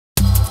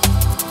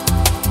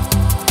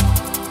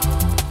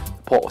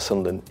Port of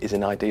Sunderland is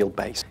an ideal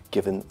base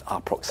given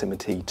our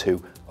proximity to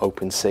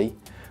open sea,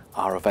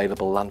 our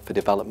available land for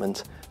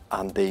development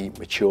and the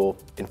mature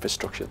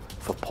infrastructure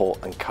for port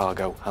and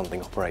cargo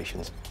handling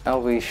operations.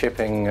 LV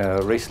Shipping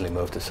recently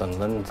moved to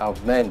Sunderland. Our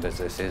main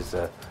business is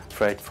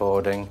freight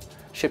forwarding,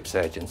 ships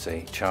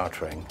agency,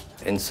 chartering.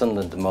 In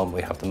Sunderland at the moment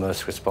we have the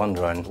Maersk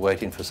Responder and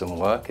waiting for some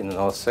work in the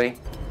North Sea.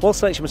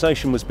 Whilst HMS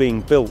Ocean was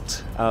being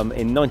built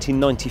in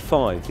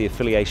 1995, the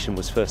affiliation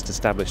was first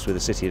established with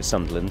the City of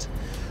Sunderland.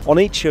 On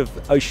each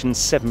of Ocean's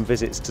 7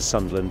 visits to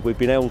Sunderland, we've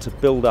been able to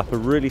build up a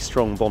really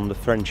strong bond of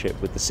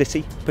friendship with the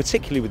city,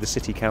 particularly with the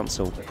City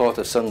Council. The Port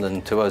of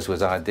Sunderland to us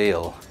was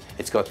ideal.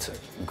 It's got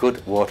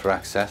good water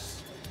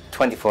access,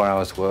 24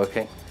 hours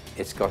working,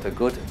 it's got a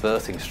good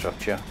berthing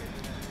structure,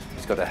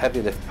 it's got a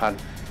heavy lift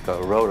pad, it's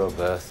got a ro-ro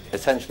berth,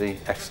 essentially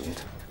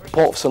excellent. The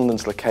Port of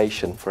Sunderland's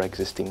location for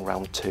existing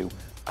Round 2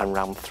 and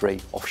Round 3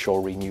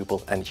 offshore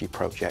renewable energy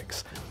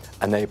projects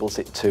enables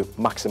it to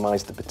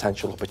maximise the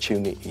potential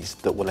opportunities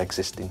that will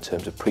exist in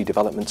terms of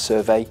pre-development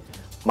survey,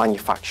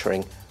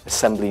 manufacturing,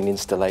 assembly and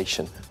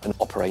installation and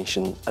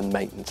operation and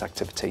maintenance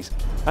activities.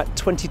 At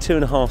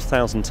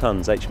 22,500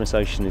 tonnes, HMS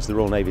Ocean is the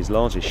Royal Navy's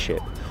largest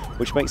ship,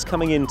 which makes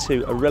coming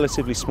into a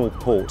relatively small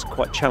port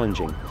quite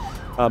challenging.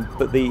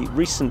 But the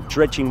recent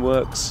dredging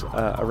works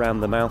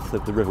around the mouth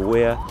of the River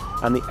Wear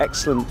and the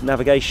excellent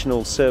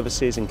navigational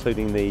services,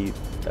 including the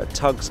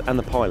tugs and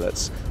the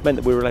pilots, meant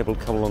that we were able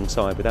to come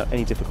alongside without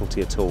any difficulty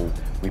at all.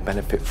 We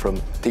benefit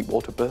from deep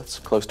water berths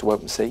close to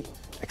open sea,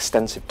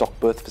 extensive dock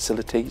berth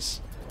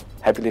facilities,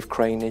 heavy lift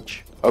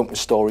craneage, open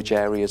storage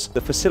areas.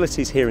 The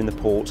facilities here in the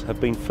port have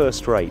been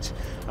first rate,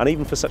 and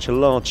even for such a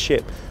large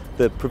ship,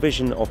 the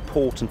provision of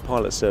port and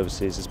pilot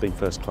services has been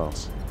first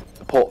class.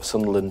 The Port of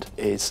Sunderland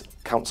is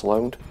council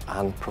owned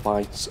and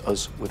provides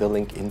us with a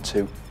link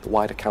into the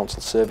wider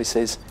council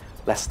services,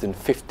 less than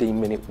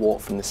 15-minute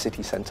walk from the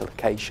city centre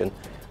location.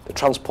 The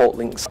transport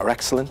links are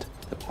excellent.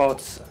 The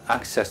port's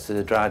access to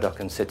the dry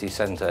dock and city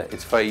centre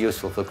is very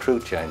useful for crew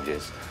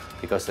changes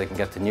because they can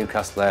get to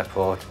Newcastle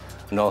Airport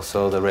and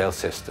also the rail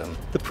system.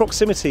 The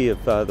proximity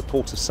of the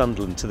Port of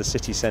Sunderland to the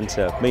city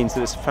centre means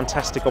that it's a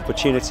fantastic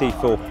opportunity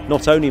for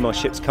not only my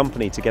ship's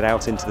company to get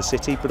out into the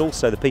city, but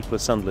also the people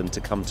of Sunderland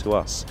to come to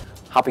us.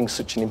 Having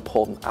such an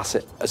important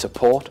asset as a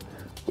port,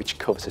 which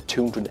covers a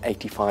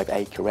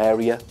 285-acre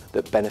area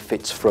that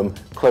benefits from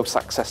close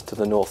access to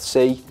the North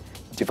Sea,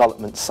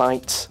 development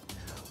sites,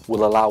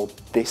 will allow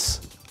this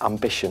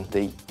ambition,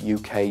 the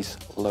UK's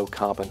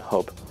low-carbon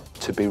hub,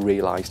 to be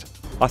realised.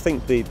 I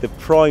think the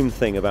prime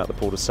thing about the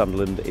Port of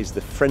Sunderland is the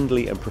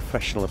friendly and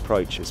professional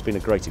approach. It's been a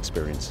great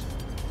experience.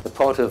 The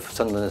Port of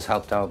Sunderland has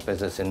helped our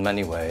business in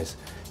many ways.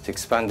 It's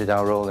expanded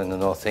our role in the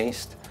North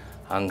East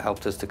and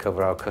helped us to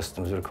cover our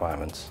customers'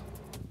 requirements.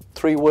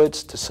 3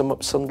 words to sum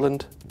up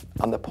Sunderland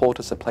and the port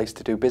as a place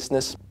to do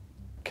business: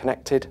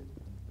 connected,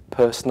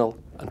 personal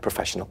and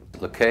professional.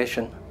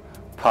 Location,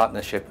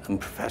 partnership and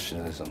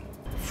professionalism.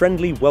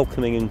 Friendly,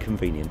 welcoming and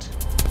convenient.